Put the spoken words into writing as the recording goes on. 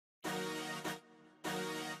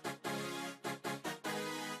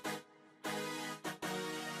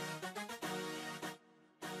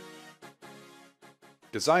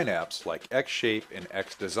Design apps like Xshape and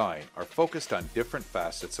Xdesign are focused on different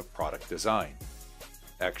facets of product design.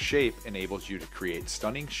 Xshape enables you to create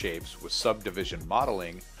stunning shapes with subdivision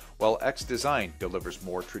modeling, while Xdesign delivers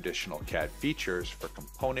more traditional CAD features for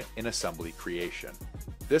component and assembly creation.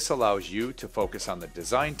 This allows you to focus on the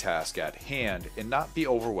design task at hand and not be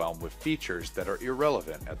overwhelmed with features that are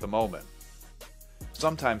irrelevant at the moment.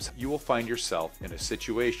 Sometimes you will find yourself in a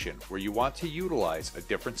situation where you want to utilize a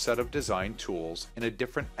different set of design tools in a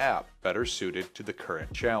different app better suited to the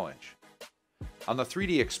current challenge. On the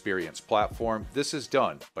 3DEXPERIENCE platform, this is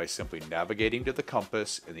done by simply navigating to the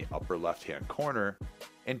compass in the upper left-hand corner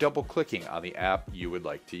and double-clicking on the app you would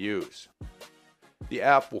like to use. The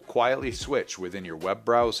app will quietly switch within your web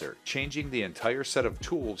browser, changing the entire set of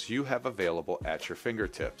tools you have available at your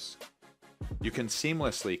fingertips. You can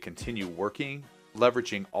seamlessly continue working,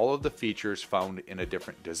 leveraging all of the features found in a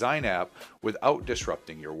different design app without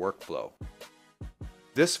disrupting your workflow.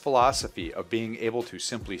 This philosophy of being able to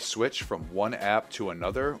simply switch from one app to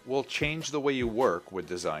another will change the way you work with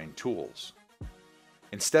design tools.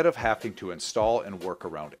 Instead of having to install and work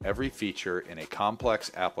around every feature in a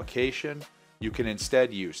complex application, you can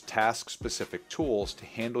instead use task-specific tools to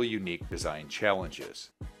handle unique design challenges.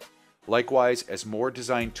 Likewise, as more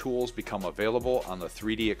design tools become available on the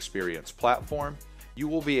 3DEXPERIENCE platform, you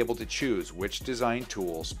will be able to choose which design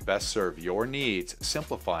tools best serve your needs,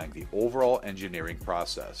 simplifying the overall engineering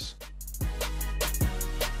process.